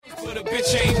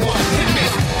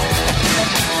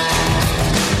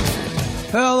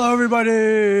Hello,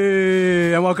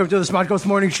 everybody, and welcome to the Smart Ghost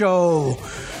Morning Show,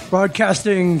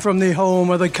 broadcasting from the home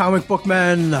of the comic book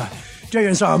men, Jay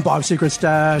and Silent Bob's Secret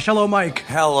Stash. Hello, Mike.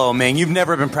 Hello, man. You've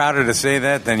never been prouder to say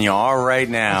that than you are right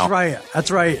now. That's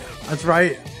right.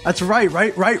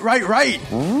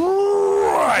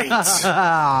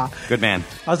 Good man.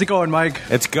 How's it going, Mike?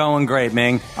 It's going great,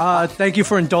 man. Thank you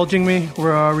for indulging me.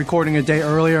 We're recording a day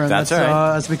earlier, and that's all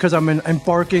right. That's because I'm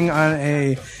embarking on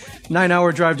a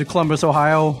 9-hour drive to Columbus,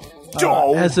 Ohio.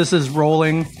 As this is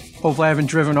rolling, hopefully I haven't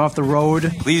driven off the road.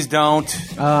 Please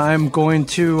don't. I'm going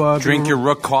to drink your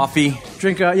Rook coffee.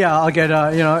 I'll get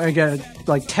I get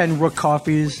like 10 Rook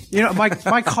coffees. You know,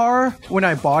 my car, when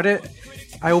I bought it,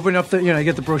 I opened up I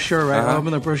get the brochure, right? I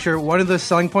opened the brochure. One of the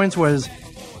selling points was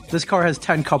this car has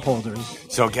 10 cup holders.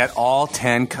 So get all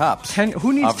 10 cups.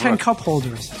 Who needs 10 cup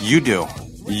holders? You do.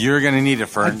 You're going to need it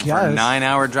for a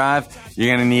 9-hour drive. You're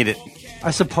going to need it.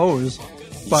 I suppose.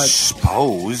 But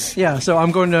yeah, so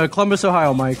I'm going to Columbus,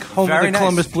 Ohio, Mike. Home of the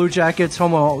Columbus Blue Jackets,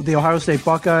 home of the Ohio State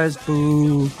Buckeyes.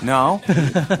 Boo. No,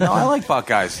 I like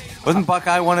Buckeyes. Wasn't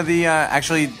Buckeye one of the He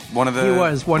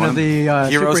was one of the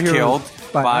heroes killed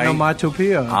by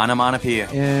Onomatopoeia.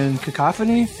 In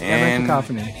Cacophony? And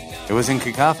Cacophony. It was in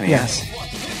Cacophony. Yes.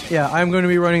 Yeah, I'm going to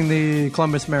be running the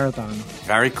Columbus Marathon.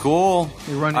 Very cool.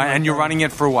 You're running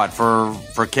it for what?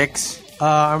 For kicks?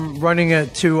 I'm running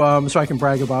it to so I can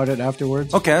brag about it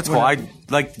afterwards. Okay, that's cool.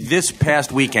 Like this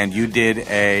past weekend, you did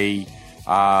a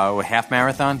half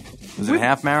marathon. Was it a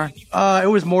half marathon? It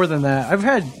was more than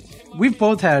that. We've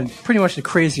both had pretty much the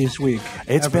craziest week.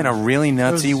 It's been a really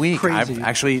nutsy week.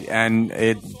 Crazy. And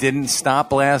it didn't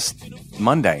stop last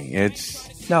Monday.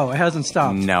 No, it hasn't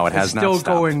stopped. No, it has not stopped. It's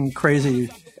still going crazy.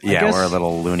 Yeah, we're a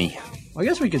little loony. I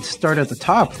guess we could start at the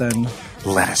top then.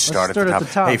 Let us start at the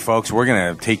top. Hey, folks, we're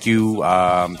going to take you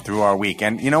through our week.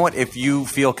 And you know what? If you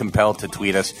feel compelled to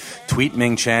tweet us, tweet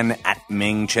Ming Chen at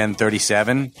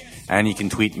MingChen37. And you can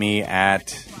tweet me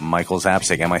at Michael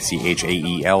Zapcic,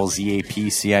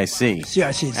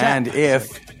 MichaelZapcic. And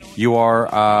if you are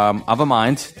of a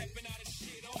mind...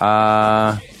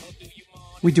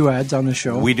 we do ads on the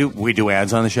show. We do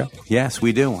ads on the show. Yes,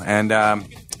 we do. And...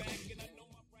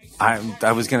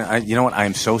 I was gonna. You know what? I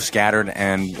am so scattered,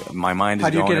 and my mind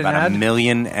is going about a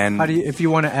million. And if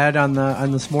you want to add on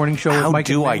this morning show, how with Mike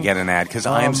do I get an ad? Because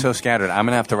I am so scattered. I'm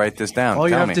gonna have to write this down. All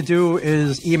you have to do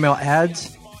is email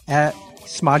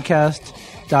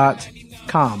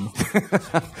ads@smodcast.com.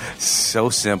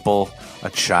 So simple. A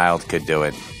child could do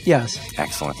it. Yes.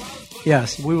 Excellent.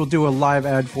 Yes, we will do a live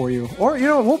ad for you, or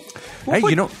we'll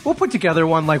put together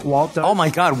one like Walt does. Oh my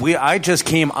God! I just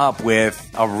came up with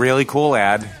a really cool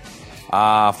ad.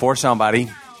 For somebody,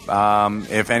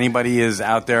 if anybody is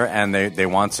out there and they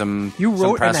want some, you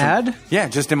wrote an ad? Yeah,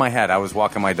 just in my head. I was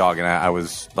walking my dog and I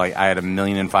was like, I had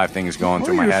 1,000,005 things going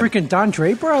through my head. You're freaking Don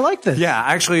Draper. I like this. Yeah,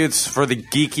 actually, it's for the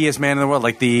geekiest man in the world,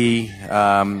 like the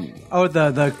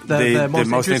the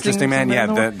most interesting man. Yeah,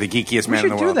 the geekiest man in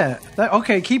the world. We should do that.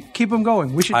 Okay, keep them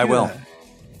going. We should. I will. That.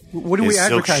 What are we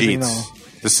advertising though?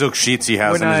 The silk sheets he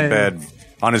has on his bed.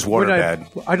 On his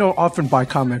waterbed. I don't often buy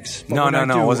comics. No.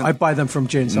 I buy them from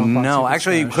Jane Silent Bob. No,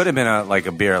 actually, it could have been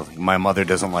a beer. My mother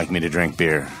doesn't like me to drink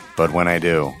beer, but when I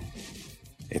do,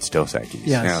 it's Dos Equis.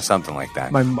 Yes. Something like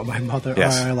that. My mother.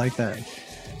 Yes. I like that.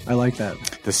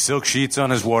 The silk sheets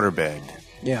on his waterbed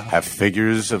have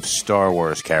figures of Star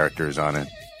Wars characters on it.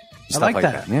 I like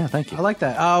that. Yeah, thank you. I like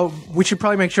that. We should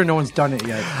probably make sure no one's done it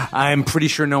yet. I'm pretty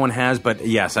sure no one has, but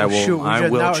yes, I will. I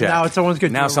will check. Now someone's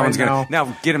going to do it. Someone's going to.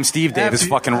 Now, get him. Steve Dave is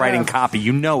fucking writing copy.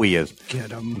 You know he is.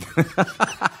 Get him.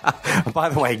 By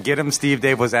the way, Get Him Steve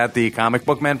Dave was at the Comic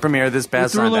Book Men premiere this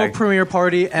past Sunday. We threw a little premiere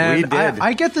party, and we did.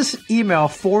 I get this email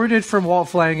forwarded from Walt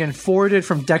Flanagan, forwarded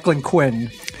from Declan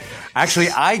Quinn. Actually,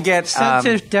 I get sent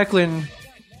to Declan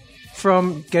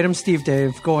from Get Him Steve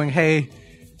Dave, going, "Hey,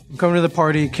 I'm coming to the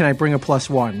party. Can I bring a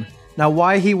 +1?" Now,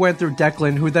 why he went through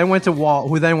Declan, who then went to Walt,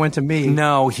 who then went to me?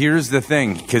 No, here's the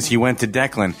thing, because he went to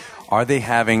Declan. Are they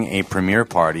having a premiere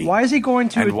party? Why is he going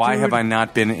to? And why have I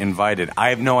not been invited? I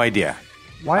have no idea.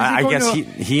 Why is he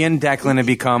going he and Declan have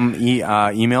become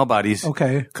email buddies.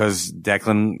 Okay. Because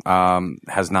Declan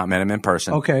has not met him in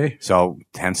person. Okay. So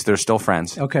hence they're still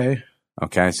friends. Okay.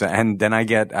 Okay. So and then I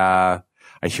get I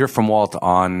hear from Walt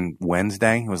on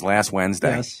Wednesday. It was last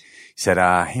Wednesday. Yes. He said,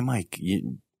 "Hey Mike,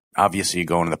 obviously you're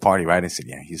going to the party, right?" I said,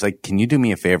 "Yeah." He's like, "Can you do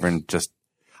me a favor and just?"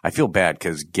 I feel bad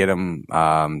because Get Him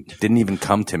didn't even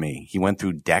come to me. He went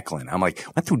through Declan. I'm like,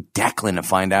 went through Declan to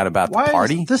find out about the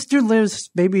party? This dude lives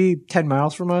maybe 10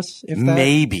 miles from us, if that.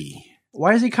 Maybe.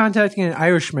 Why is he contacting an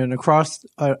Irishman across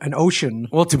an ocean?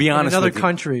 Well, to be honest, another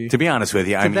country. To be honest with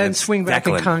you, I mean, then swing back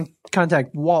and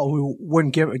contact Walt, who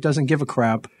doesn't give a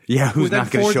crap. Yeah, who's not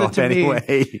going to show up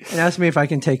anyway, and ask me if I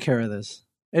can take care of this.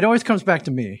 It always comes back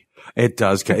to me. It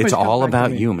does. It's all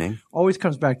about you, Ming. Always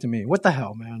comes back to me. What the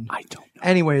hell, man? I don't know.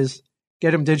 Anyways,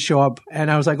 Get Him did show up,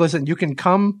 and I was like, listen, you can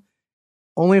come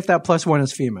only if that plus one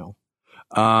is female.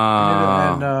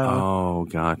 Oh,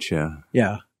 gotcha.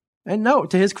 Yeah. And no,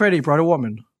 to his credit, he brought a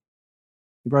woman.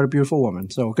 He brought a beautiful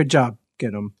woman. So good job,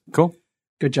 Get Him. Cool.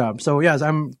 Good job. So, yes,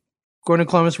 I'm going to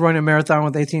Columbus, running a marathon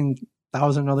with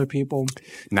 18,000 other people.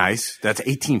 Nice. That's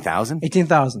 18,000?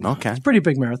 18,000. Okay. It's a pretty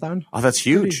big marathon. Oh, that's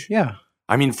huge. Yeah.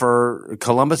 I mean, for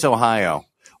Columbus, Ohio,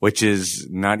 which is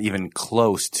not even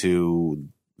close to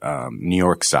New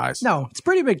York size. No, it's a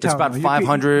pretty big town. It's about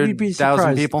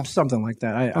 500,000 people? Something like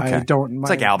that. Okay. It's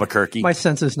like Albuquerque. My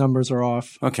census numbers are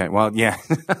off. Okay, well, yeah.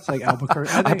 It's like Albuquerque.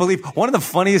 I believe one of the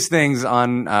funniest things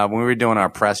on when we were doing our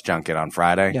press junket on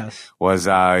Friday was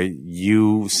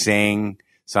you saying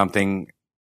something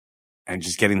and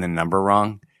just getting the number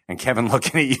wrong. And Kevin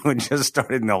looking at you and just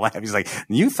started to laugh. He's like,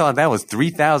 you thought that was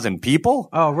 3,000 people?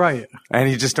 Oh, right. And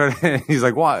he just started, he's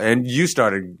like, what? And you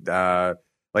started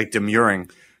like demurring.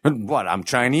 What? I'm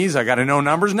Chinese. I got to know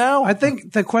numbers now. I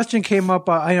think the question came up.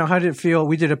 How did it feel?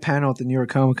 We did a panel at the New York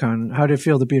Comic Con. How did it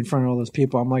feel to be in front of all those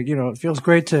people? I'm like, it feels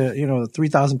great to,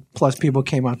 3,000 plus people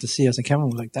came out to see us. And Kevin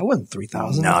was like, that wasn't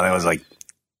 3,000. No, that was like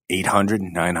 800,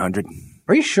 900.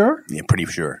 Are you sure? Yeah, pretty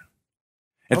sure.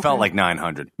 It felt like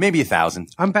 900, maybe 1,000.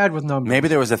 I'm bad with numbers. Maybe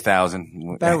there was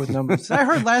 1,000. Bad with numbers. I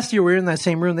heard last year we were in that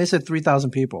same room. They said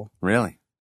 3,000 people. Really?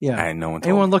 Yeah. I had no one.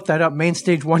 Anyone look that up? Main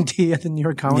stage 1D at the New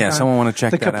York Comic Con. Yeah, someone want to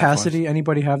check the that capacity. Out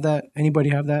Anybody have that?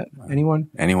 Anyone?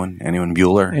 Anyone?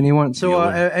 Bueller. Anyone? So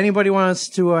anybody wants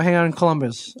to hang out in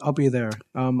Columbus? I'll be there.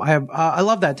 I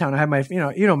love that town. I have my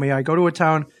you know me. I go to a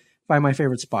town, find my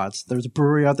favorite spots. There's a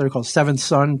brewery out there called Seventh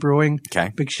Sun Brewing.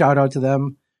 Okay. Big shout out to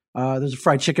them. There's a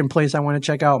fried chicken place I want to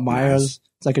check out. Maya's. Nice.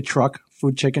 It's like a truck,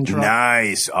 food chicken truck.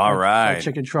 Nice. All right. Fried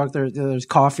chicken truck. There's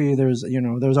coffee. There's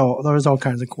all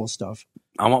kinds of cool stuff.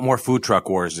 I want more food truck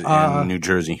wars in New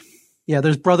Jersey. Yeah,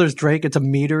 there's Brothers Drake. It's a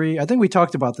meadery. I think we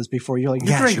talked about this before. You're like,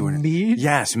 you drink mead?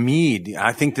 Yes, mead.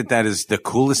 I think that is the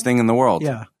coolest thing in the world.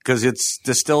 Yeah. Because it's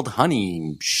distilled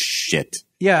honey shit.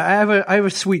 Yeah, I have a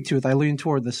sweet tooth. I lean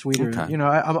toward the sweeter. Okay.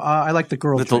 I like the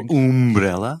girl Little drinks.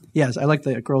 umbrella. Yes, I like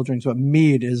the girl drinks, but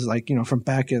mead is like, from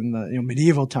back in the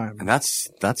medieval time. And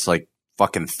that's like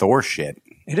fucking Thor shit.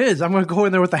 It is. I'm going to go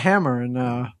in there with a hammer and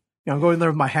I'm going in there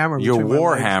with my hammer. Your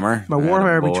war hammer. My war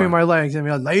hammer between my legs and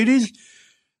be like, ladies,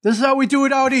 this is how we do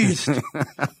it out east.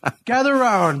 Gather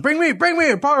around. Bring me a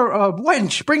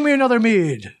wench. Bring me another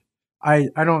mead. I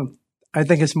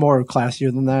think it's more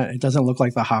classier than that. It doesn't look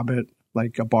like The Hobbit,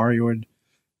 like a bar you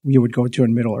would go to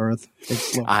in Middle Earth.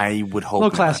 I would hope a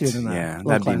little classier than that. Yeah,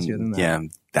 than that. Yeah,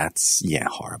 that's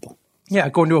horrible. Yeah,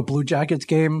 going to a Blue Jackets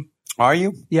game. Are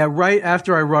you? Yeah, right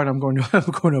after I run, I'm going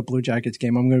to a Blue Jackets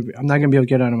game. I'm not going to be able to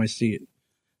get out of my seat.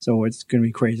 So it's going to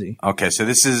be crazy. Okay, so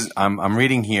this is I'm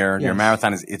reading here. Yes. Your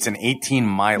marathon it's an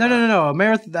 18-mile. No. A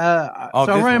marathon.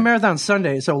 So I'm running a marathon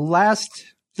Sunday. So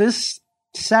this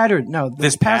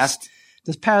past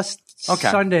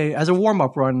Sunday as a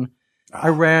warm-up run, I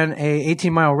ran a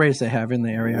 18-mile race they have in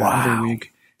the area every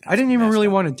week. I didn't even really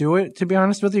want to do it, to be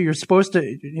honest with you. You're supposed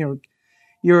to,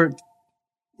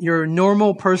 your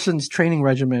normal person's training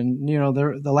regimen,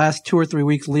 the last 2 or 3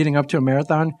 weeks leading up to a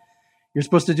marathon, you're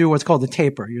supposed to do what's called the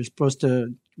taper. You're supposed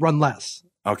to run less.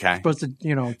 Okay. You're supposed to,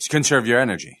 conserve your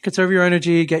energy.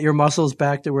 Get your muscles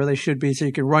back to where they should be so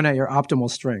you can run at your optimal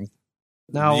strength.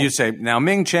 Now,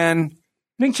 Ming Chen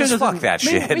just fuck that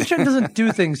shit. Ming Chen doesn't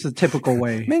do things the typical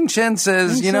way. Ming Chen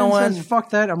says, what? Fuck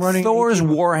that. I'm running. Thor's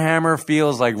Warhammer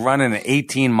feels like running an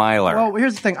 18-miler. Well,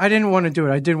 here's the thing. I didn't want to do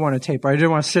it. I did want to taper. I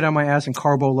didn't want to sit on my ass and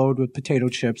carbo load with potato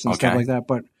chips and stuff like that.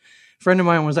 But a friend of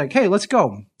mine was like, hey, let's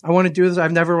go. I want to do this.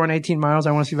 I've never run 18 miles.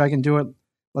 I want to see if I can do it.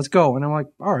 Let's go. And I'm like,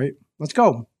 all right, let's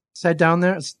go. Let's head down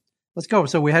there. Let's go.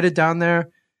 So we headed down there,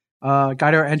 got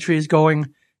our entries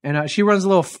going, and she runs a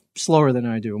little slower than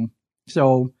I do.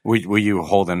 So were you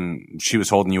holding? She was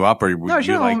holding you up, or no? We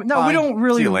don't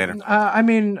really. See you later.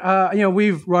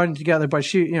 We've run together, but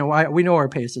she, we know our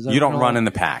paces. You don't run in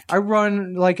the pack. I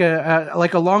run like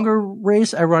a longer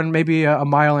race. I run maybe a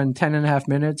mile in 10.5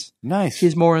 minutes. Nice.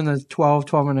 She's more in the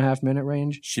 12.5 minute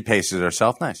range. She paces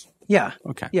herself. Nice. Yeah.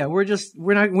 Okay. Yeah, we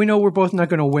know we're both not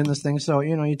going to win this thing, so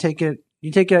you take it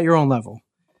at your own level.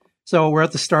 So we're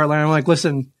at the start line. I'm like,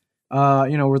 listen.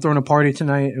 We're throwing a party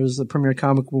tonight. It was the premiere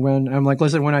comic we win. I'm like,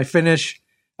 listen, when I finish,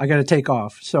 I got to take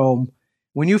off. So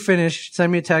when you finish,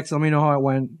 send me a text. Let me know how it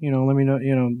went. Let me know.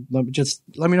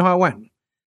 Let me know how it went.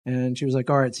 And she was like,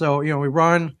 all right. So we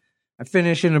run. I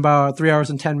finish in about 3 hours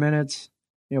and 10 minutes.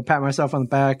 Pat myself on the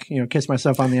back. Kiss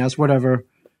myself on the ass. Whatever.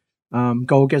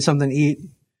 Go get something to eat.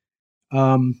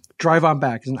 Drive on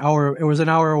back. It was an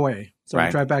hour away. So I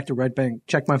drive back to Red Bank.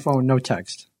 Check my phone. No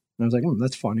text. And I was like,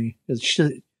 that's funny.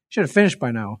 Should have finished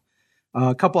by now.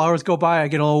 A couple hours go by. I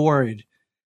get a little worried.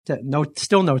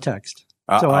 Still no text.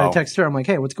 So I text her. I'm like,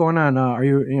 hey, what's going on? Are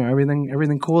you,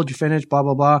 everything cool? Did you finish? Blah,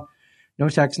 blah, blah. No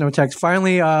text.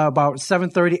 Finally, about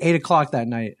 7:30, 8 o'clock that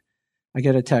night, I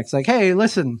get a text like, hey,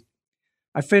 listen,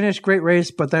 I finished, great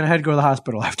race, but then I had to go to the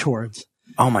hospital afterwards.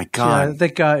 Oh my God. I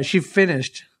think she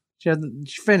finished. She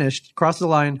finished, crossed the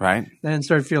line, right? Then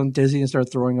started feeling dizzy and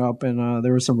started throwing up. And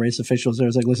there were some race officials there. I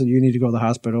was like, listen, you need to go to the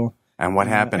hospital. And what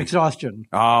happened? Exhaustion.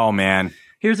 Oh, man.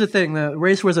 Here's the thing. The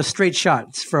race was a straight shot.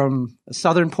 It's from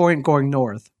Southern Point going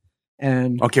north.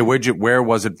 And okay, where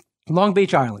was it? Long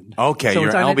Beach Island. Okay, so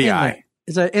you're LBI.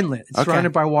 It's an inlet. It's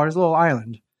surrounded by water. It's a little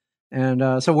island.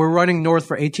 And so we're running north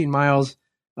for 18 miles.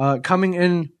 Coming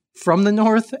in from the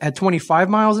north at 25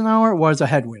 miles an hour was a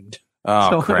headwind.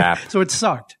 Oh, crap. So it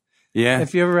sucked. Yeah.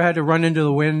 If you ever had to run into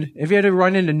the wind, if you had to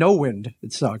run into no wind,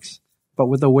 it sucks. But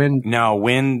with the wind,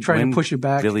 wind to push you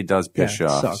back, really does piss you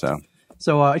off.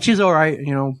 So she's all right.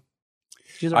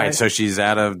 She's all right. So she's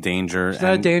out of danger. She's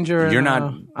out of danger. You're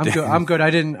not. I'm good. I'm good.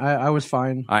 I was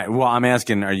fine. All right, well, I'm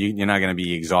asking, you're not going to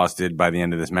be exhausted by the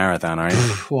end of this marathon, are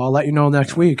you? Well, I'll let you know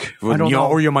next week. I don't know.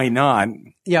 Or you might not.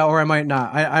 Yeah, or I might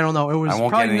not. I don't know. It was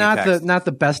probably not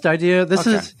the best idea.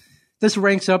 This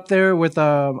ranks up there with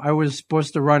I was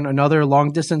supposed to run another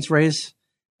long distance race,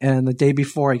 and the day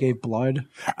before I gave blood.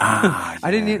 Yeah. I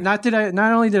didn't. Not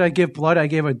only did I give blood, I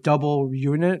gave a double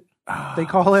unit. They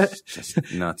call it.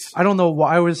 Just nuts. I don't know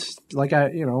why. I was like,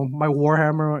 my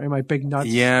Warhammer and my big nuts.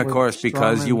 Yeah, of course,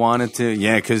 because you wanted to.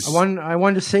 Yeah, because I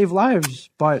wanted to save lives,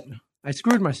 but I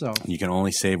screwed myself. You can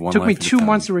only save one. It took me 2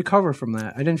 months to recover from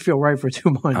that. I didn't feel right for 2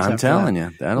 months. I'm telling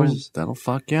you, that'll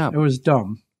fuck you up. It was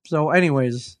dumb. So,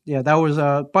 anyways, yeah, that was.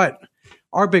 But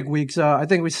our big weeks. I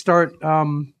think we start.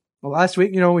 Last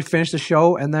week, we finished the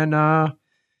show, and then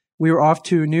we were off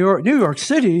to New York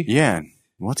City. Yeah.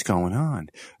 What's going on?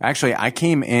 Actually, I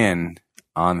came in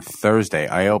on Thursday.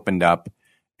 I opened up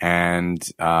and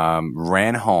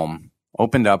ran home.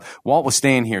 Opened up. Walt was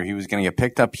staying here. He was going to get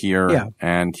picked up here,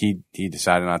 and he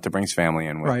decided not to bring his family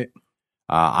in with. Right.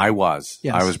 I was.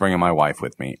 Yes. I was bringing my wife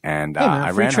with me, and I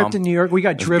ran free trip home. to New York. We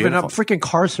got driven up. Freaking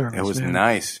car service. It was man.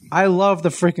 Nice. I love the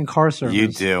freaking car service. You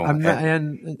do,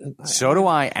 and so do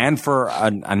I. And for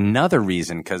another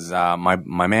reason, because my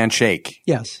man Shake.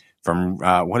 Yes. From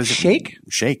what is it? Shake?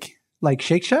 Shake. Like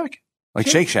Shake Shack? Like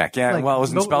Shake Shack, yeah. Well, it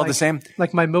wasn't spelled the same.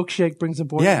 Like my milkshake brings a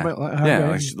boy.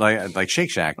 Yeah, like Shake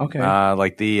Shack. Okay.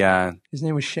 Like the his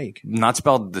name was Shake. Not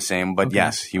spelled the same, but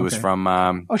yes, he was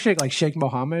from. Shake, like Sheikh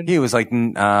Mohammed. He was like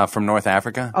from North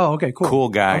Africa. Oh, okay, cool. Cool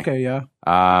guy. Okay, yeah.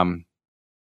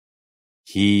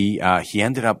 He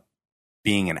ended up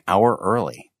being an hour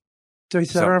early. So he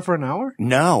sat around for an hour?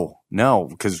 No,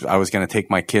 because I was going to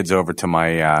take my kids over to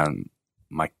my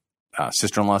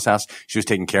sister-in-law's house. She was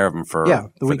taking care of him for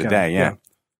the day. Yeah.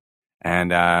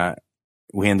 And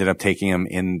we ended up taking him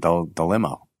in the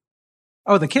limo.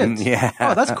 Oh, the kids? Yeah.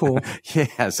 Oh, that's cool.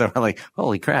 Yeah. So we're like,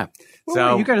 holy crap. Wait,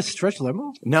 so you got a stretch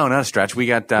limo? No, not a stretch. We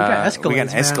got Escalades. We got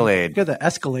an Escalade. You got the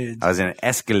Escalades. I was in an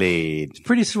Escalade. It's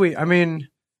pretty sweet. I mean,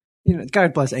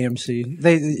 God bless AMC.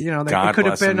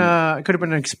 It could have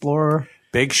been an Explorer.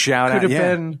 Big shout out. Could have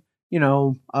been.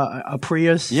 A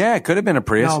Prius. Yeah, it could have been a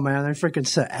Prius. No, man, they freaking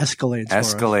set Escalades.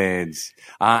 Escalades.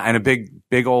 And a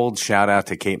big old shout out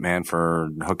to Kate Mann for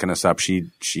hooking us up. She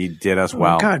did us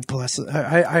well. God bless it.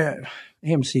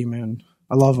 AMC, man.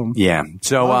 I love them. Yeah.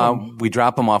 So we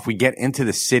drop them off. We get into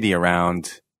the city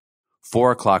around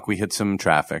 4 o'clock. We hit some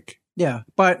traffic. Yeah,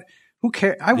 but who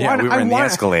cares? We were in the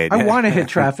Escalade. I want to hit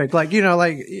traffic. Like,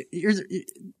 here's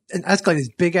an Escalade, these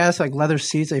big ass like leather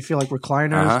seats. They feel like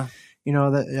recliners. Uh-huh.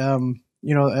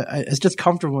 It's just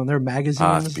comfortable in their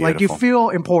magazines. Like you feel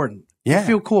important. Yeah. You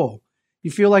feel cool.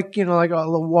 You feel like, like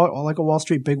a Wall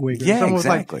Street bigwig. Yeah,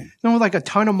 exactly. Someone with like a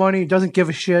ton of money, doesn't give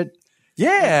a shit.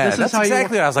 Yeah, that's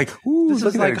exactly what I was like. Ooh, this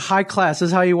is like high class. This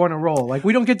is how you want to roll. Like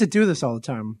we don't get to do this all the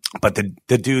time. But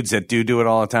the dudes that do it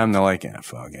all the time, they're like,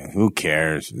 fuck it. Who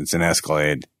cares? It's an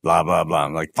Escalade. Blah, blah, blah.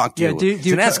 I'm like, fuck you. It's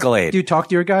an Escalade. Do you talk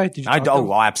to your guy?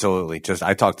 Absolutely.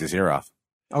 I talked his ear off.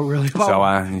 Oh, really?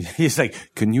 So he's like,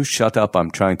 "Can you shut up?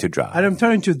 I'm trying to drive." I'm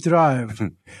trying to drive.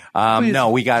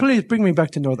 Please bring me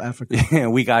back to North Africa.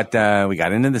 we got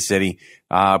into the city.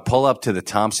 Pull up to the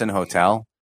Thompson Hotel.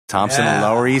 Thompson and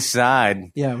Lower East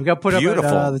Side. Yeah, we got put up at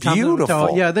the Thompson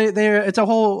Hotel. Yeah, it's a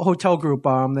whole hotel group.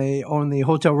 They own the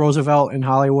Hotel Roosevelt in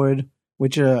Hollywood,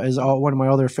 which is one of my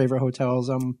other favorite hotels.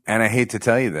 And I hate to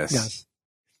tell you this. Yes.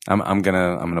 I'm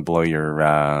gonna blow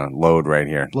your load right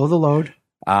here. Blow the load.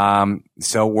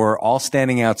 So we're all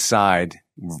standing outside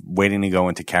waiting to go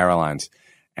into Caroline's,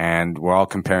 and we're all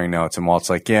comparing notes. And Walt's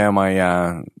like, "Yeah,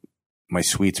 my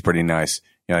suite's pretty nice."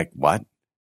 You're like, "What?"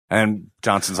 And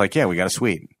Johnson's like, "Yeah, we got a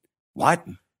suite." What?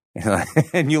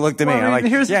 And you looked at me. I'm like,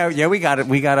 "Yeah, we got it.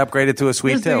 We got upgraded to a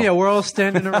suite too." Yeah, we're all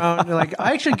standing around. Like,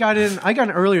 I actually got in. I got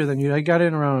in earlier than you. I got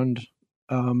in around.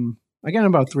 I got in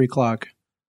about 3:00.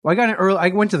 Well, I got in early. I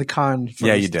went to the con first.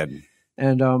 Yeah, you did.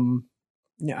 And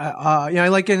I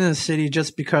like getting in the city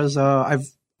just because I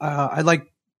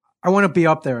want to be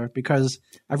up there because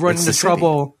I've run into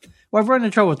trouble. Well, I've run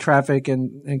into trouble with traffic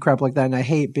and crap like that, and I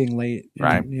hate being late.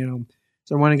 Right.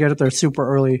 So I want to get up there super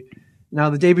early. Now,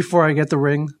 the day before I get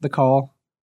the call,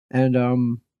 and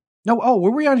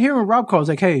were we on here? And Rob calls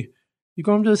like, "Hey, you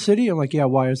going to the city?" I'm like, "Yeah,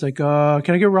 why?" It's like, "Can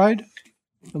I get a ride?"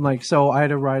 I'm like, so I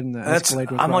had a ride in the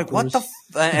Escalade with I'm Rob like, what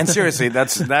the and seriously,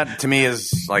 that to me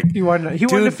is like he wanted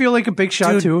to feel like a big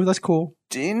shot too. That's cool.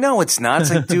 No, it's not. It's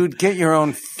like, dude, get your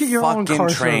own fucking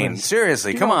train. Service.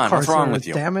 Seriously, come on, what's wrong with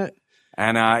you? Damn it!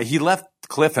 And he left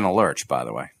Cliff in a lurch, by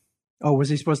the way. Oh, was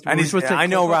he supposed to? And I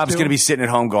know Rob's going to be sitting at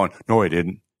home going, "No, I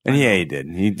didn't." And yeah, he did.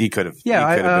 He could have.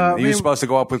 Yeah, he was supposed to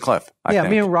go up with Cliff. I think.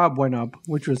 Me and Rob went up,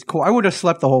 which was cool. I would have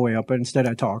slept the whole way up, but instead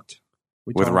I talked.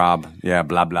 With Rob. Yeah,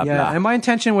 blah, blah, blah. And my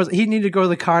intention was he needed to go to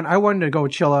the con. I wanted to go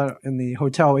chill out in the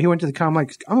hotel. He went to the con. I'm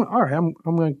like, all right,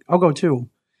 I'll go too.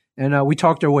 And we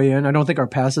talked our way in. I don't think our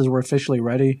passes were officially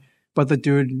ready, but the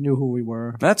dude knew who we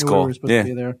were. That's cool. We were supposed to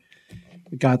be there.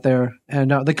 We got there. And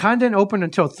the con didn't open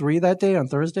until 3 that day on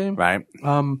Thursday. Right.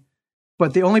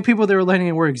 But the only people they were letting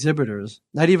in were exhibitors,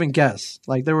 not even guests.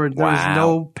 Like there was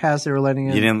no pass they were letting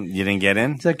in. You didn't get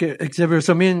in? It's like exhibitors.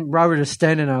 So me and Robert are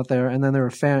standing out there, and then there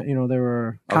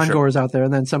were congoers out there,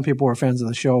 and then some people were fans of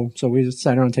the show. So we just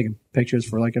sat around taking pictures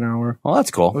for like an hour. Well,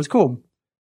 that's cool. It was cool.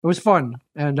 It was fun.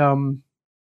 And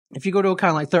if you go to a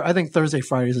con like I think Thursday,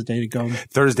 Friday is the day to go.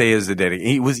 Thursday is the day to go.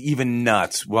 It was even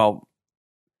nuts. Well,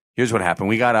 here's what happened.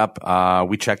 We got up.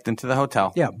 We checked into the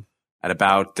hotel. Yeah. At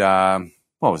about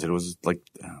what was it? It was like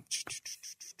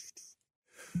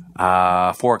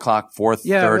 4:00, 4:30.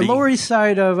 Yeah, the Lower East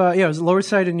Side of it was the Lower East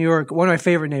Side of New York. One of my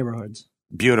favorite neighborhoods.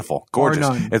 Beautiful,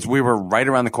 gorgeous. We were right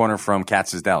around the corner from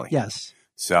Katz's Deli. Yes.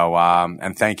 So,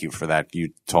 and thank you for that. You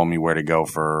told me where to go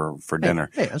for dinner.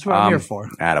 Hey, that's what I'm here for.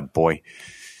 Attaboy.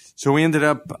 So we ended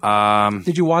up.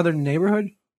 Did you wander the neighborhood?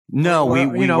 No, we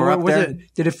were up there.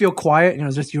 Did it feel quiet? It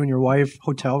was just you and your wife,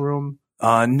 hotel room.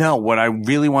 No, what I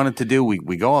really wanted to do,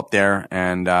 we go up there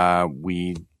and no,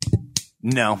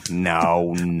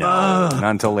 not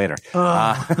until later.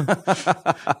 I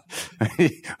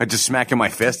just smacking my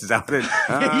fist. Is that what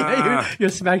it? You're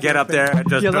smacking. Get up there. And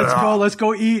just, let's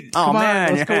go eat. Oh,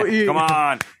 man. Let's go eat. Come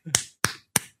on.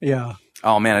 Yeah.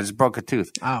 Oh man, I just broke a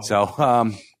tooth. Ow.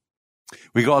 So,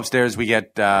 we go upstairs, we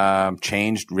get,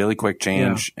 changed, really quick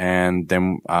change. Yeah. And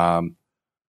then, I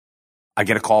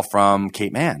get a call from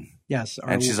Kate Mann. Yes.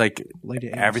 And she's like,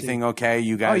 everything okay?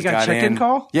 You guys got a check-in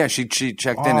call? Yeah, she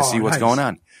checked in to see what's going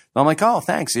on. I'm like, oh,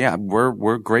 thanks. Yeah,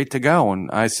 we're great to go.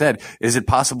 And I said, is it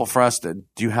possible for us do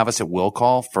you have us at will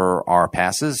call for our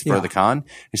passes for the con? And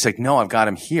she's like, no, I've got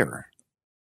them here.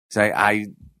 So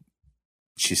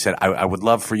she said, I would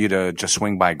love for you to just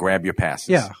swing by, grab your passes.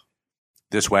 Yeah.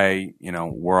 This way,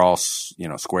 we're all,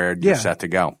 squared. You're set to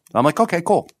go. I'm like, okay,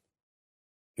 cool.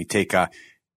 We take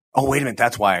oh, wait a minute.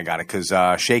 That's why I got it. Cause,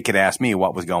 Shake had asked me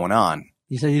what was going on.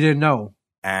 You said you didn't know.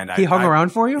 And he hung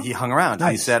around for you? He hung around.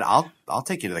 Nice. He said, I'll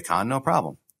take you to the con. No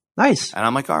problem. Nice. And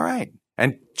I'm like, all right.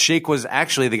 And Shake was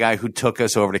actually the guy who took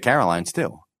us over to Caroline's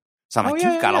too. So I'm like,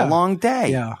 you've got a long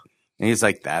day. Yeah. And he's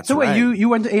like, that's right. So wait, you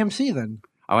went to AMC then?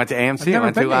 I went to AMC. I've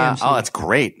never been to AMC. Oh, that's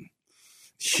great.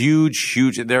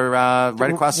 Huge. They're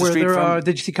right across the street from.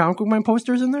 Did you see Comic Book Man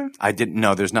posters in there? I didn't.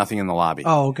 No, there's nothing in the lobby.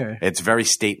 Oh, okay. It's very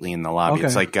stately in the lobby. Okay.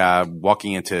 It's like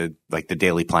walking into like the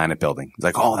Daily Planet building. It's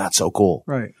like, oh, that's so cool.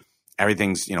 Right.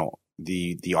 Everything's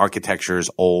the architecture is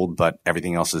old, but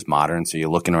everything else is modern. So you're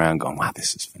looking around, going, wow,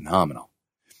 this is phenomenal.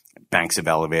 Banks of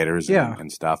elevators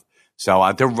and stuff.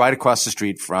 So they're right across the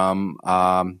street from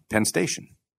Penn Station.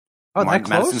 Oh, that close?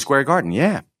 Madison Square Garden.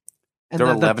 Yeah. And they're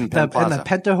 11 Penn Plaza. And the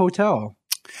Penta Hotel.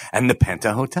 And the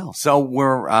Penta Hotel. So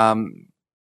we're,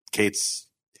 Kate's,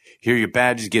 here are your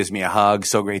badges, gives me a hug.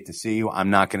 So great to see you. I'm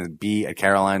not going to be at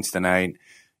Caroline's tonight.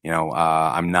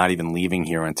 I'm not even leaving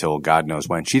here until God knows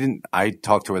when. I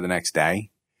talked to her the next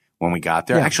day. when we got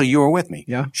there. Actually, you were with me.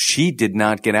 Yeah. She did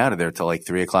not get out of there till like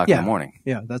 3 o'clock in the morning.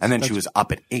 Yeah. And then she was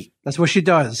up at 8. That's what she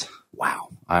does. Wow.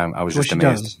 I was That's just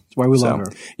amazed. That's why we love her.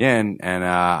 Yeah. And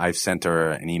I sent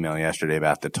her an email yesterday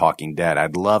about the Talking Dead.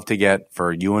 I'd love to get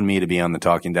for you and me to be on the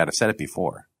Talking Dead. I've said it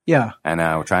before. Yeah. And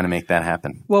we're trying to make that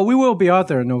happen. Well, we will be out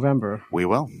there in November. We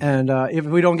will. And if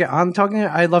we don't get on Talking Dead,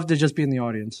 I'd love to just be in the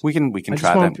audience. We can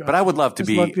try that. But I would love to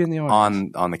be in the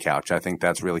on the couch. I think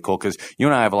that's really cool because you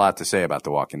and I have a lot to say about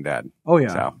The Walking Dead. Oh,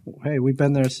 yeah. So, hey, we've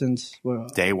been there since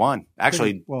day one.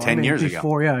 Actually, 10 years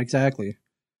ago. Yeah, exactly.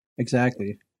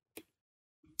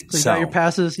 So you got your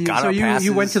passes.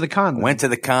 You went to the con. Then. Went to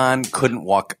the con. Couldn't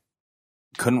walk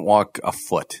a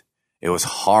foot. It was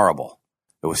horrible.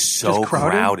 It was so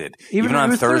crowded. Even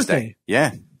on Thursday. Yeah.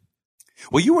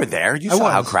 Well, you were there. You saw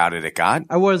how crowded it got.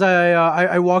 I was.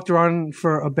 I walked around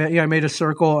for a bit. Yeah, I made a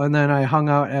circle, and then I hung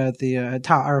out at the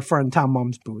our friend Tom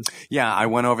Mum's booth. Yeah, I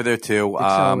went over there too.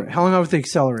 Hung out with the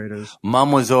accelerators.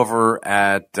 Mum was over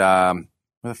at.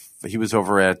 He was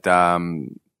over at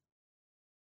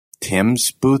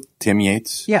Tim's booth. Tim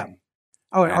Yates. Yeah.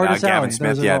 Oh, and Artist Alley. Gavin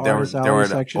Smith. Yeah, they were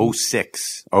at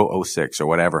 06 or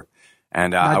whatever.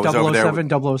 And I was over there.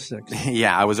 007, 006.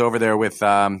 Yeah, I was over there with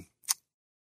Adam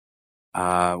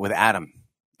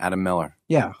Miller.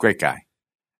 Yeah, great guy.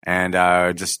 And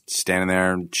just standing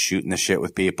there and shooting the shit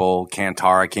with people.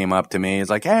 Kantara came up to me. He's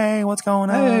like, "Hey, what's going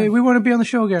on? Hey, we want to be on the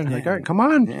show again." Yeah. Like, all right, come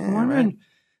on in.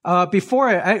 Before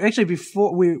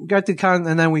we got to the con,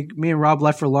 and then me and Rob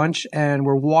left for lunch, and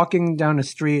we're walking down the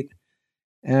street,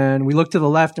 and we looked to the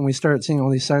left, and we started seeing all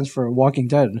these signs for Walking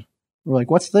Dead. We're like,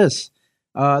 "What's this?"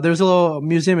 There's a little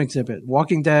museum exhibit,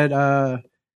 Walking Dead,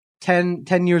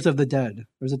 10 years of the dead.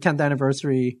 There's a 10th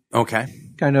anniversary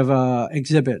kind of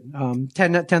exhibit.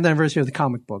 10th anniversary of the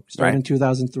comic book. Started in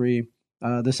 2003.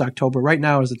 This October. Right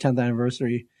now is the 10th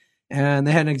anniversary. And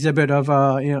they had an exhibit of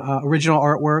original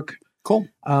artwork. Cool.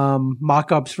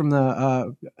 Mock-ups from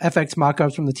the FX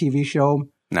mock-ups from the TV show.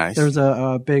 Nice. There's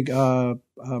a big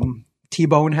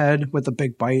T-bone head with a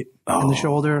big bite in the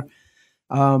shoulder.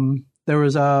 There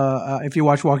was if you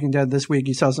watch Walking Dead this week,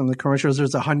 you saw some of the commercials.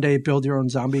 There's a Hyundai build-your-own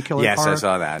zombie killer car. Yes, I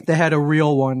saw that. They had a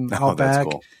real one out back.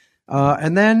 Cool.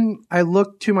 And then I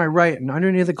looked to my right, and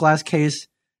underneath the glass case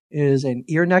is an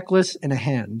ear necklace and a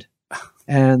hand.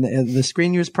 And the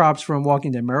screen used props from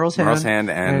Walking Dead. Meryl's hand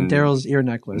and Daryl's ear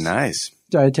necklace. Nice.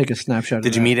 So I take a snapshot.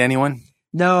 Did you meet anyone?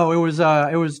 No, it was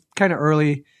kind of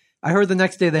early. I heard the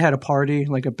next day they had a party,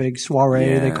 like a big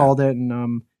soiree, they called it,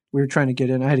 and we were trying to get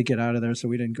in. I had to get out of there, so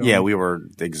we didn't go. Yeah, we were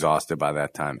exhausted by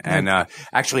that time. And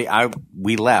actually,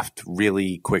 we left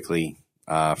really quickly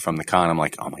from the con. I'm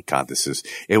like, oh my God,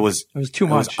 it was too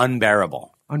much. It was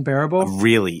unbearable. Unbearable?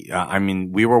 Really. I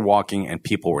mean, we were walking and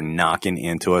people were knocking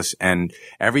into us, and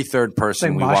every third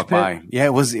person we walked by. Yeah,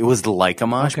 it was like a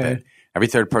mosh pit. Every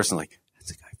third person, like,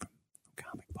 that's a guy from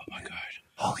comic book. Oh my God.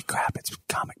 Holy crap, it's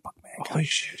comic book. Holy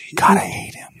shit! God, I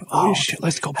hate him. Holy shit!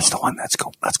 Let's go. That's the one. Let's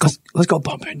go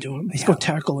bump into him. Let's go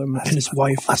tackle him and his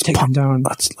wife. Let's take him down.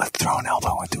 Let's throw an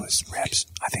elbow into his ribs.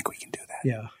 I think we can do that.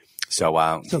 Yeah. So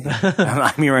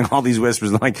I'm hearing all these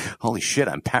whispers. I'm like, holy shit!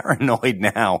 I'm paranoid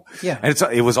now. Yeah. And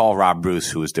it was all Rob Bruce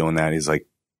who was doing that. He's like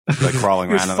crawling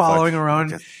around. He's following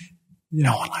around.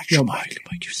 No one likes you, Mike.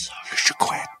 Mike, you suck. You should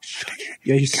quit.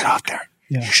 Yeah, you get out there.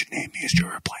 Yeah. You should name me as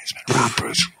your replacement.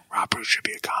 Rob Bruce should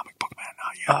be a comic book man,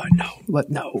 not you.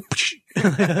 No.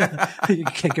 You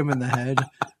kick him in the head.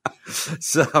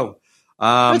 So,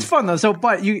 it's fun though. So,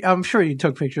 but I'm sure you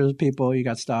took pictures of people. You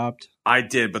got stopped. I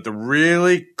did, but the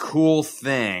really cool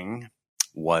thing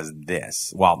was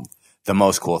this. Well, the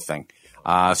most cool thing.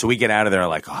 So we get out of there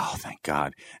like, oh, thank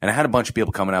God. And I had a bunch of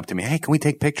people coming up to me. Hey, can we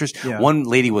take pictures? Yeah. One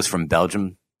lady was from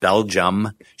Belgium.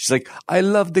 She's like, I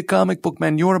love the comic book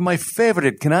man. You're my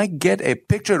favorite. Can I get a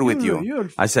picture with you?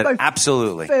 I said,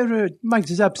 absolutely. Favorite, Mike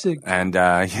Zapsik. And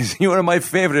you are my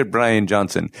favorite, Brian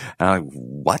Johnson. And I'm like,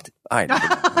 what?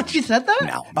 She said that?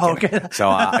 No. Oh, okay. So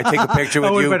I take a picture with you.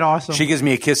 That would have been awesome. She gives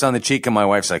me a kiss on the cheek, and my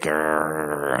wife's like,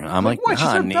 I'm like, what? She's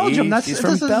from Belgium. She's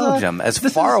from Belgium. As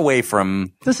far away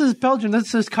from. This is Belgium.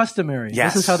 This is customary.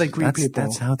 Yes. This is how they greet people.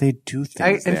 That's how they do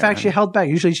things. In fact, she held back.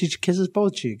 Usually she kisses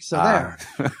both cheeks. So there.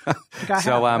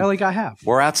 I only got half.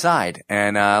 We're outside,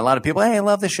 and a lot of people, hey, I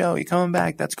love the show. You coming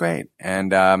back? That's great.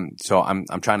 And so I'm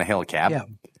trying to hail a cab. Yeah.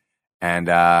 And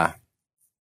I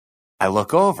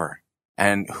look over,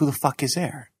 and who the fuck is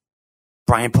there?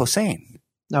 Brian Posehn.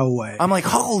 No way. I'm like,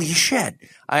 holy shit.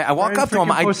 I walk up to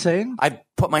him. I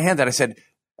put my hand out. I said,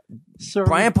 Sir.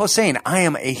 Brian Posehn, I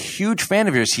am a huge fan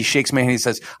of yours. He shakes my hand. He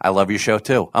says, I love your show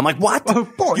too. I'm like, what?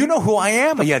 Boy, you know who I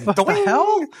am? What the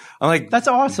hell? I'm like, that's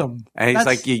awesome. And he's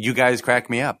like, you guys crack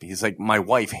me up. He's like, my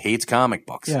wife hates comic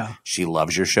books. Yeah. She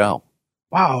loves your show.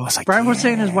 Wow. Like, Brian was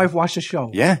saying his wife watched the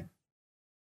show. Yeah.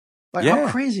 Like, how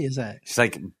crazy is that? She's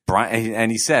like, Brian,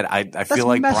 and he said, I feel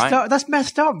like Brian. That's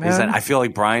messed up, man. He said, I feel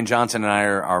like Brian Johnson and I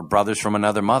are brothers from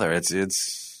another mother.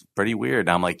 It's pretty weird.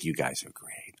 I'm like, you guys are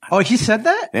great. Oh, he said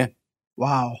that? Yeah.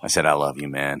 Wow. I said, I love you,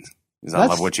 man. I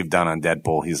love what you've done on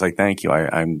Deadpool. He's like, thank you.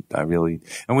 I really,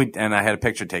 and I had a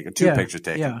picture taken, two pictures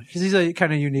taken. Yeah. Because he's a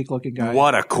kind of unique looking guy.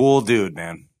 What a cool dude,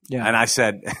 man. Yeah. And I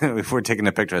said, if we're taking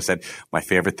the picture, I said, my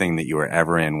favorite thing that you were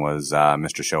ever in was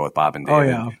Mr. Show with Bob and David. Oh,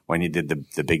 yeah. When you did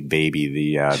the big baby,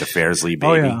 the Fairsley baby.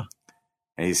 Oh, yeah.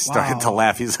 And he started to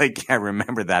laugh. He's like, yeah, I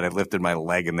remember that. I lifted my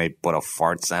leg and they put a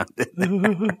fart sound in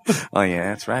there. Oh, yeah,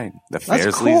 that's right. The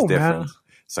Fairsley's cool, different. Man.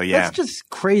 So, yeah. That's just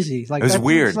crazy. Like, it was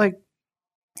weird.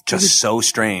 Just so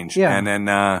strange. Yeah. And then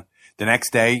the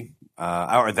next day,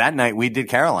 or that night, we did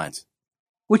Caroline's.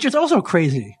 Which is also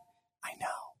crazy. I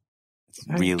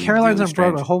know. Really, Caroline's really on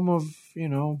Broadway, home of,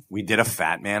 We did a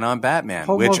Fat Man on Batman,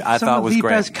 home which of I thought was some of the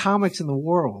great. best comics in the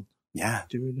world. Yeah.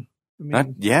 Dude.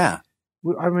 Yeah.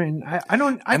 I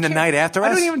don't. And the night after I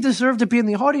us? don't even deserve to be in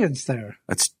the audience there.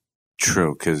 That's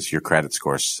true, because your credit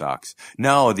score sucks.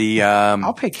 No,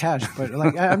 I'll pay cash, but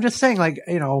I'm just saying,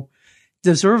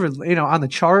 deservedly, on the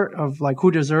chart of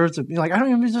who deserves it. I don't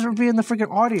even deserve to be in the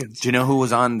freaking audience. Do you know who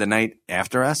was on the night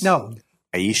after us? No.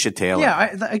 Aisha Taylor.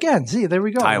 Yeah, see, there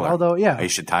we go. Tyler. Although, yeah.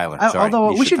 Aisha Tyler. Although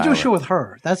Aisha we should do Tyler. a show with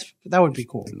her. That would be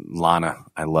cool. Lana.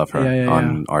 I love her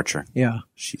on Archer. Yeah.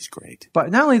 She's great.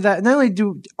 But not only that,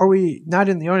 are we not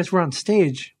in the audience, we're on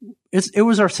stage. It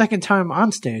was our second time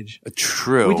on stage.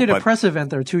 True. We did a press event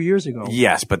there 2 years ago.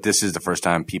 Yes, but this is the first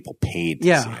time people paid to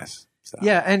see us. So.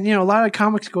 Yeah, and a lot of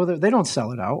comics go there. They don't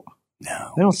sell it out.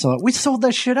 No. They don't sell it. We sold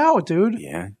that shit out, dude.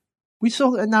 Yeah. We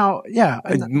sold it now, yeah.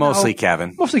 Mostly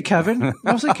Kevin. Mostly Kevin,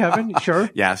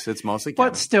 sure. Yes, it's mostly Kevin.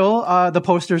 But still, the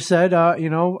poster said,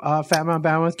 Fat Man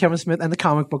Band with Kevin Smith and the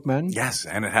Comic Book Men. Yes,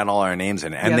 and it had all our names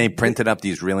in it. And they printed up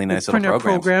these really nice little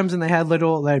programs. And they had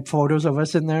photos of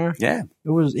us in there. Yeah.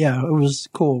 It was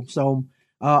cool. So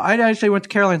I actually went to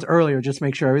Caroline's earlier just to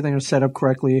make sure everything was set up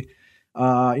correctly.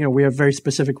 We have very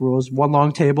specific rules. One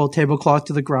long table, tablecloth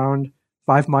to the ground,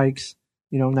 5 mics,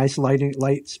 nice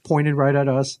lights pointed right at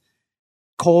us.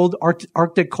 Cold,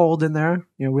 Arctic cold in there.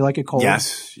 We like it cold.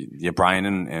 Yes. Yeah, Brian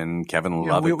and Kevin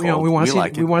love it cold. We want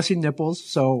to see nipples,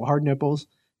 so hard nipples.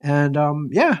 And,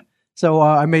 So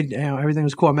I made, everything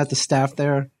was cool. I met the staff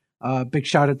there. Big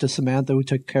shout out to Samantha who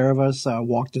took care of us,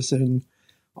 walked us in,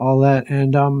 all that.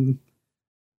 And,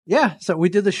 so we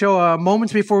did the show,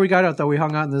 moments before we got out though. We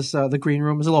hung out in this, the green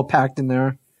room. It was a little packed in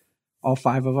there. All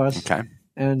 5 of us. Okay.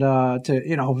 And I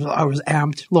was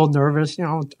amped, a little nervous.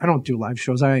 I don't do live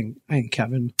shows. I ain't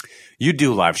Kevin. You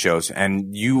do live shows,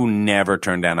 and you never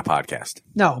turn down a podcast.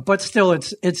 No, but still,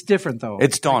 it's different though.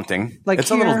 It's daunting. It's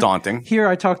here, a little daunting. Here,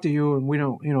 I talk to you, and we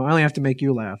don't. I only have to make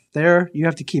you laugh. There, you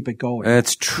have to keep it going.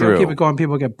 It's true. Keep it going.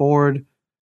 People get bored.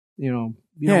 You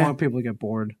don't want people to get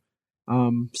bored.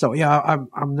 So yeah,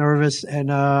 I'm nervous,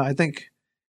 and I think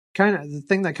the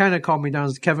thing that kind of calmed me down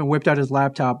is Kevin whipped out his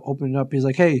laptop, opened it up. He's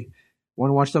like, "Hey, want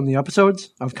to watch some of the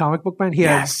episodes of Comic Book Man?" He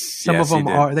had some of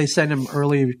them. They send him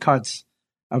early cuts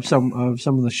of some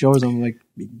of the shows. I'm like,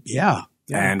 yeah.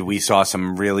 And we saw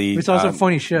some some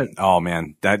funny shit. Oh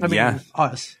man,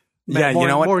 us. Yeah, more, you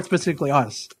know what? More specifically,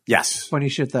 us. Yes, funny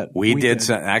shit that we did.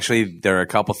 Actually, there are a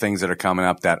couple things that are coming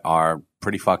up that are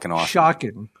pretty fucking awesome.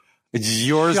 Shocking.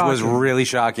 Yours was really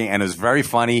shocking, and it was very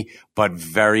funny, but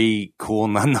very cool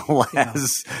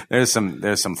nonetheless. Yeah. There's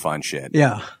some fun shit.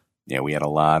 Yeah. Yeah, we had a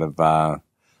lot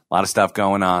of stuff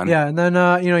going on. Yeah, and then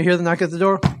you hear the knock at the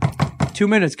door. 2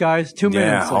 minutes, guys. 2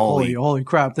 minutes. Yeah, holy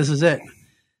crap! This is it.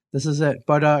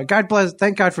 But God bless.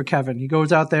 Thank God for Kevin. He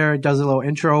goes out there, does a little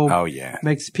intro. Oh yeah,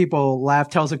 makes people laugh,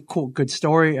 tells a good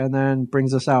story, and then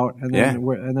brings us out, and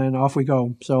then off we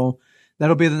go. So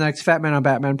that'll be the next Fat Man on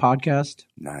Batman podcast.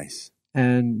 Nice.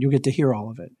 And you'll get to hear all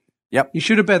of it. Yep. You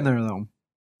should have been there though.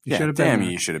 You should have been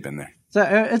there. You should have been there. So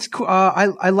it's cool.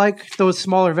 I like those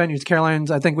smaller venues.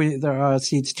 Caroline's, I think the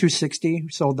seats 260. We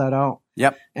sold that out.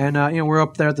 Yep. And we're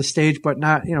up there at the stage, but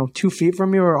not 2 feet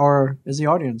from you, or is the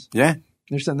audience? Yeah.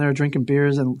 They're sitting there drinking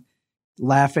beers and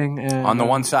laughing. And on the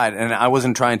one side, and I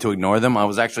wasn't trying to ignore them. I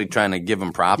was actually trying to give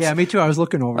them props. Yeah, me too. I was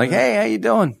looking over. Like, hey, how you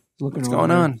doing? What's going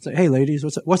on? Like, hey, ladies,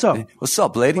 what's up? Hey, what's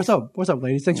up, ladies? What's up,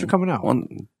 ladies? Thanks for coming out. Well,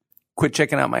 quit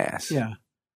checking out my ass. Yeah.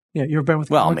 Yeah, you've been with.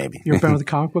 Maybe you've been with a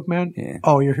comic book man. Yeah.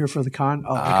 Oh, you're here for the con.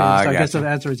 Oh, okay. So I guess the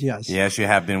answer is yes. Yes, you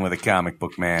have been with a comic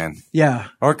book man. Yeah,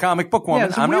 or a comic book woman.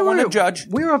 Yeah, so I'm not one to judge.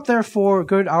 We were up there for a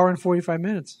good hour and 45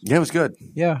 minutes. Yeah, it was good.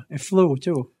 Yeah, it flew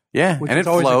too. Yeah, which and is it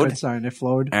always flowed. A good sign. It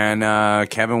flowed. And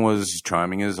Kevin was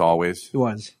charming as always. He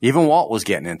was. Even Walt was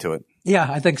getting into it. Yeah,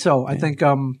 I think so. Yeah. I think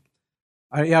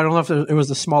I don't know if it was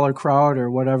the smaller crowd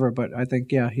or whatever, but I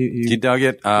think he dug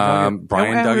it. Brian dug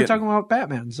it. We were talking about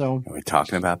Batman, so we're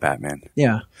talking about Batman.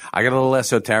 Yeah, I got a little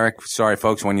esoteric. Sorry,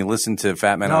 folks, when you listen to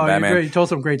Fat Man on Batman, you told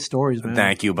some great stories, man.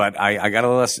 Thank you, but I got a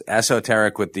little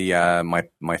esoteric with the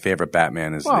my favorite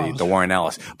Batman is the Warren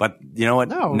Ellis. But you know what?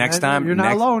 No, next time you're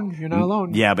not alone. You're not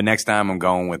alone. Yeah, but next time I'm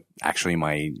going with actually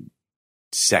my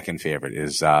second favorite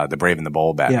is the Brave and the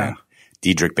Bold Batman. Yeah.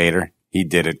 Diedrich Bader. He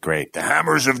did it great. The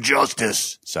Hammers of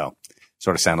Justice. So,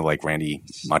 sort of sounded like Randy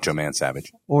Macho Man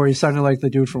Savage. Or he sounded like the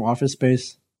dude from Office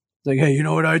Space. Like, hey, you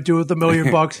know what I'd do with $1 million?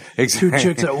 Exactly. 2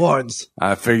 chicks at once.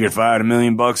 I figured if I had $1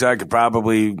 million, I could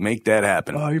probably make that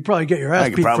happen. Oh, you'd probably get your ass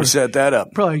beat. I could probably set that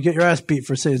up. Probably get your ass beat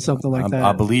for saying something like that.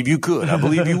 I believe you could. I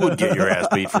believe you would get your ass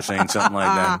beat for saying something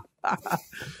like that.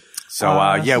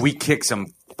 So, we kicked some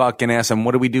fucking ass. And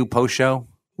what do we do post-show?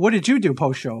 What did you do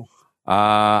post-show?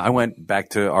 I went back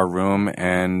to our room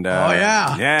and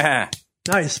yeah.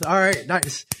 Nice. All right,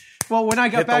 nice. Well, when I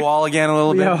got back, hit the wall again a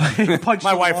little bit.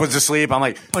 My wife was asleep. I'm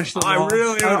like,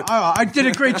 I did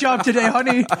a great job today,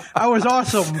 honey. I was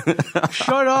awesome.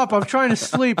 Shut up! I'm trying to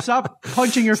sleep. Stop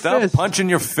punching your fist. Stop punching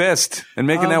your fist and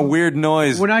making that weird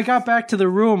noise. When I got back to the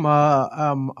room, there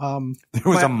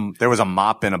was a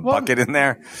mop and a bucket in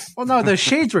there. Well, no, the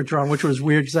shades were drawn, which was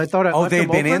weird because I thought they'd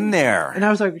been in there, and I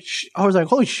was like,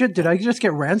 holy shit! Did I just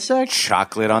get ransacked?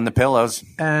 Chocolate on the pillows,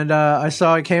 and I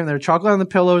saw it came there, chocolate on the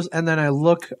pillows, and then I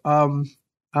look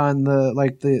on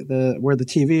the where the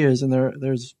TV is, and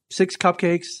there's 6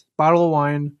 cupcakes, bottle of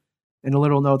wine, and a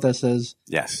little note that says,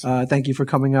 "Yes, thank you for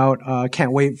coming out.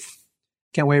 Can't wait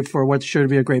for what's sure to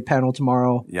be a great panel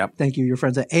tomorrow. Yep, thank you, your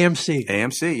friends at AMC.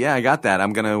 AMC, yeah, I got that.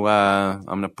 I'm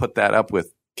gonna put that up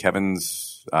with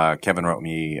Kevin's. Kevin wrote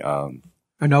me a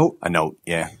note. A note,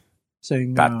 yeah."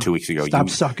 Saying about 2 weeks ago, stop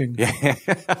sucking. Yeah,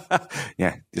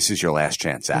 yeah. This is your last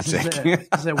chance, Zapsik.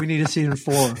 This is it. We need a season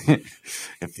 4.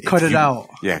 Cut it out.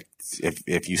 Yeah,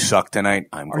 if you suck tonight,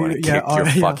 I'm going to kick your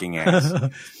fucking ass.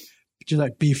 Just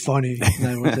like be funny. And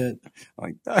that was it.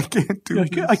 Like I can't do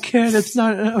this. I can't. It's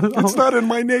not. It's not in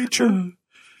my nature.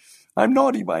 I'm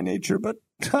naughty by nature, but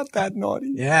not that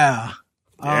naughty. Yeah.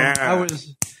 I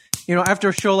was. After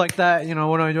a show like that,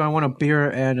 what do? I want a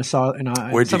beer and a sauce.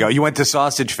 Where'd you go? You went to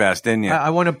Sausage Fest, didn't you?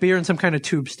 I want a beer and some kind of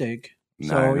tube steak.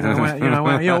 So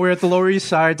we're at the Lower East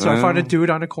Side, so I found a dude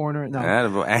on a corner. No,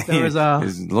 there was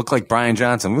it looked like Brian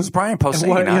Johnson. It was Brian Posehn.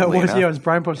 It was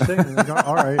Brian Posehn. Like,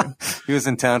 all right. He was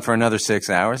in town for another 6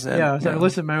 hours.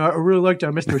 Listen, man, I really liked it.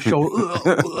 I missed the show.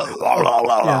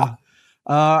 Yeah.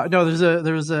 No,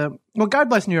 there's a well, God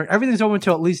bless New York. Everything's open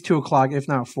until at least 2:00, if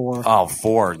not 4. Oh,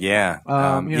 4, yeah.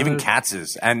 Even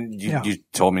Katz's, and you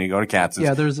told me to go to Katz's.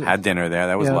 Yeah, had dinner there.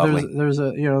 That was lovely. There's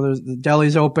the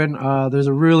deli's open. There's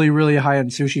a really really high end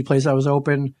sushi place that was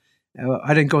open.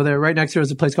 I didn't go there. Right next to it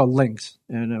was a place called Lynx,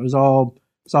 and it was all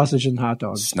sausage and hot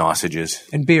dogs, sausages,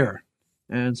 and beer.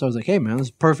 And so I was like, hey man, this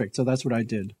is perfect. So that's what I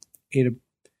did. Ate a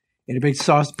big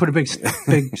sauce, put a big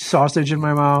sausage in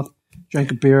my mouth.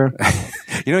 Drank a beer.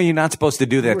 You're not supposed to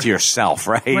do that to yourself,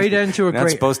 right? Right into a You're not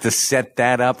supposed to set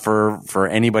that up for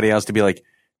anybody else to be like,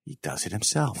 he does it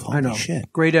himself. Holy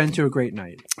shit. Great end to a great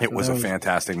night. It was a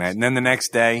fantastic night. And then the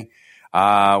next day,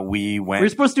 we went. We were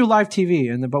supposed to do live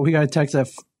TV, but we got a text at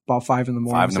about 5 in the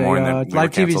morning. 5 in the morning.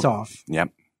 Live TV's off. Yep.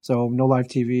 So no live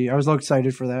TV. I was a little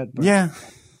excited for that.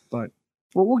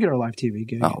 But we'll get our live TV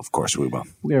gig. Oh, of course we will.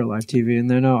 We'll get our live TV, and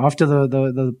then off to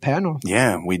the panel.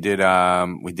 Yeah, we did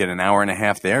an hour and a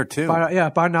half there too.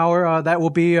 About an hour. That will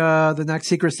be the next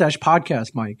Secret Stash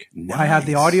podcast, Mike. Nice. I have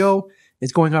the audio.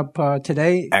 It's going up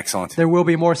today. Excellent. There will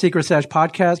be more Secret Stash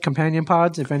podcast companion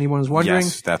pods. If anyone is wondering,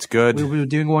 yes, that's good. We'll be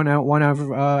doing one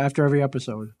after every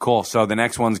episode. Cool. So the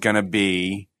next one's going to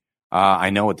be. I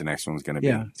know what the next one's going to be.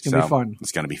 Yeah, it's going to be fun.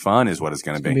 It's going to be fun is what it's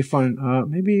going to be. It's going to be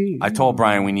fun. Maybe. I told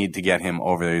Brian we need to get him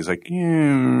over there. He's like, yeah,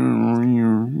 I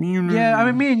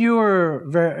mean, me and you were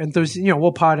very enthusiastic.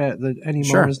 We'll pod at any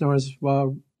moments notice.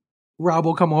 Rob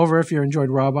will come over if you enjoyed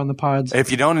Rob on the pods.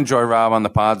 If you don't enjoy Rob on the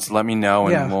pods, let me know.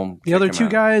 And we'll the other 2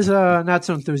 guys, not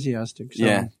so enthusiastic. So.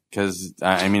 Yeah, because,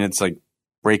 it's like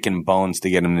breaking bones to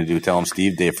get him to do Tell Him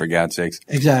Steve Day, for God's sakes.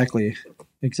 Exactly.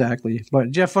 But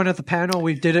did you have fun at the panel?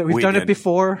 We did it. We've done it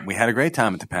before. We had a great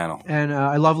time at the panel. And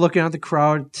I love looking at the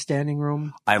crowd, standing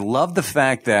room. I love the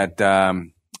fact that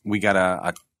we got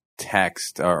a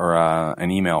text or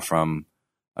an email from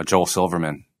Joel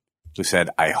Silverman, who said,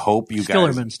 "I hope you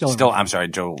guys." Stillerman. I'm sorry,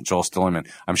 Joel Stillerman.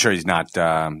 I'm sure he's not.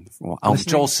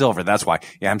 Joel Silver. That's why.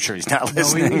 Yeah, I'm sure he's not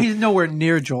listening. No, he's nowhere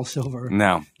near Joel Silver.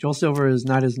 No, Joel Silver is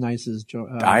not as nice as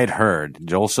Joel. I had heard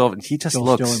Joel Silver. He just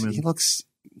looks. He looks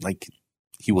like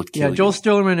he would kill you. Joel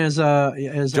Stillerman is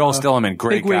Joel Stillerman,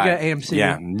 great big guy. Big wig at AMC.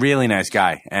 Yeah, really nice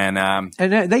guy. And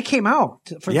they came out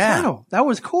for the panel. That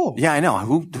was cool. Yeah, I know.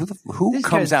 Who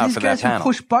comes out for that panel? These guys who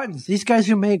push buttons. These guys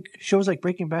who make shows like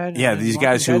Breaking Bad. Yeah, these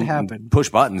guys who push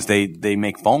buttons. They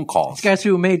make phone calls. These guys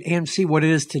who made AMC what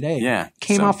it is today.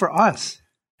 Came out for us.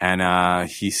 And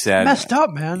he said, messed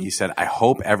up, man. He said, I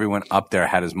hope everyone up there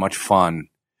had as much fun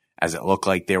as it looked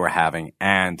like they were having,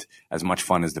 and as much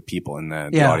fun as the people in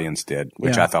the audience did,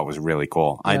 which I thought was really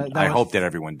cool. I hope that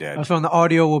everyone did. So the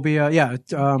audio will be,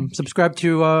 subscribe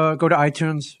to, go to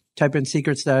iTunes, type in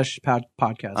Secret Stash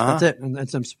Podcast. That's it. And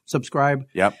subscribe.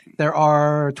 Yep. There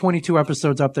are 22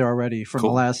 episodes up there already from the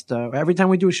last, every time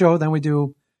we do a show, then we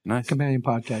do companion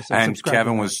podcast. So and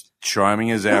Kevin was charming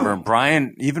as ever.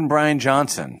 Brian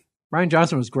Johnson. Brian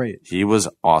Johnson was great. He was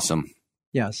awesome.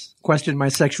 Yes. Questioned my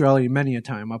sexuality many a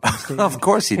time up on stage. Of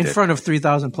course he did. In front of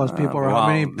 3,000 plus people, or how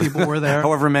many people were there.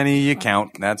 However many you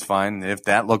count, that's fine. If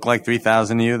that looked like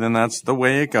 3,000 to you, then that's the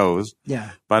way it goes.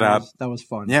 Yeah. But that was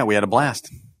fun. Yeah, we had a blast.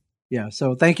 Yeah.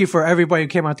 So thank you for everybody who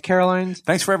came out to Caroline's.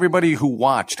 Thanks for everybody who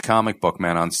watched Comic Book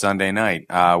Man on Sunday night.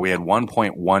 We had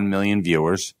 1.1 million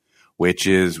viewers,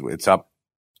 it's up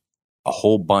a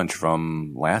whole bunch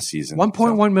from last season.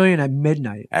 1.1 million at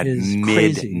midnight. At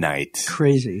midnight.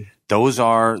 Crazy.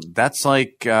 That's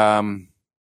like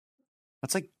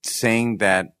saying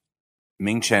that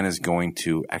Ming Chen is going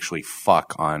to actually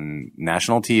fuck on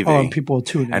national TV. Oh, and people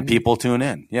tune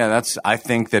in. Yeah, I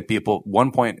think that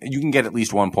you can get at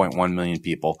least 1.1 million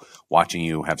people watching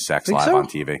you have sex live on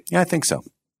TV. Yeah, I think so.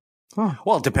 Huh.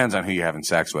 Well, it depends on who you're having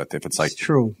sex with. If it's like. It's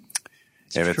true.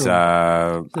 If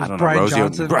I don't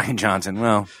know, Brian Johnson.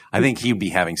 Well, I think he'd be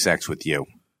having sex with you.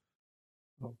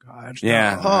 Oh, God.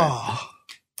 Yeah.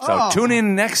 So tune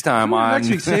in next time on... Next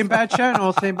week, same bad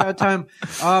channel, same bad time.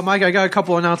 Mike, I got a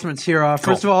couple announcements here.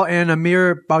 First of all, in a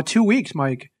mere about 2 weeks,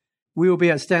 Mike, we will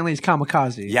be at Stanley's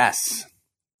Kamikaze. Yes.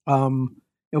 It'll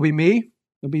be me.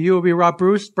 It'll be you. It'll be Rob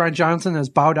Bruce. Brian Johnson has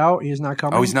bowed out. He's not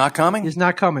coming. Oh, he's not coming? He's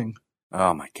not coming.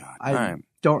 Oh, my God. All right.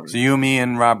 So you, me,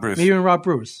 and Rob Bruce. Me and Rob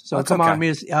Bruce. So come on,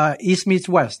 East meets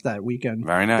West that weekend.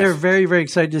 Very nice. They're very, very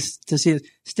excited to see us.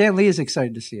 Stan Lee is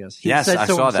excited to see us. He said I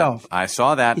so saw himself. That. I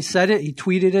saw that. He said it. He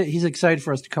tweeted it. He's excited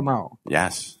for us to come out.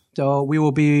 Yes. So we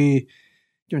will be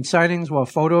doing signings. We'll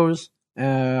have photos.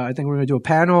 I think we're going to do a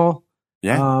panel.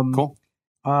 Yeah, cool.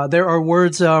 There are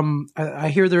words. I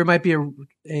hear there might be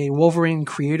a Wolverine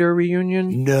creator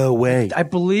reunion. No way. I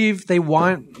believe they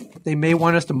may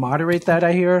want us to moderate that.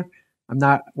 I hear. I'm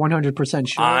not 100%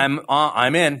 sure.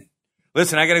 I'm in.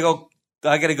 Listen, I gotta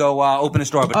go open a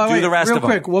store, but do the rest of them.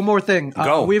 Real quick, one more thing.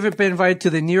 Go. We've been invited to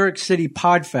the New York City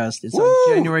Podfest. It's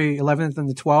on January 11th and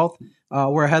the 12th.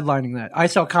 We're headlining that. I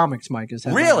Sell Comics, Mike, is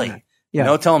headlining Really? that. Yeah.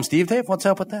 No, tell him Steve Dave. What's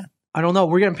up with that? I don't know.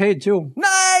 We're getting paid too.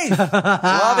 Nice.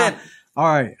 Love it. All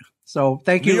right. So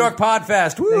thank you. New York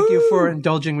Podfest. Woo! Thank you for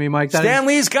indulging me, Mike. Stan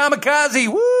Lee's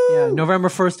Kamikaze. Woo! Yeah, November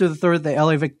 1st through the 3rd, the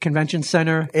LA Convention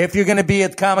Center. If you're going to be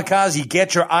at Kamikaze,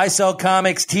 get your I Sell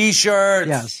Comics t-shirts.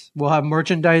 Yes. We'll have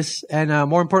merchandise. And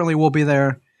more importantly, we'll be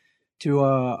there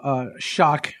to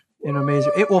shock and amaze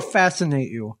you. It will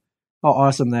fascinate you how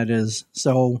awesome that is.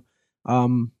 So,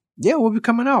 we'll be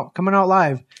coming out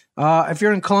live. If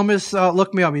you're in Columbus,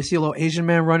 look me up. You see a little Asian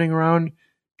man running around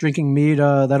drinking mead,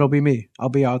 that'll be me. I'll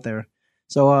be out there.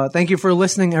 So thank you for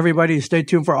listening, everybody. Stay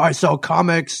tuned for I Sell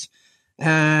Comics,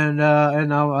 and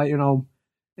I'll,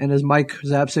 and as Mike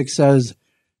Zapsik says,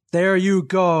 there you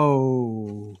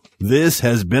go. This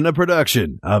has been a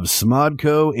production of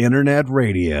Smodco Internet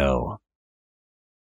Radio.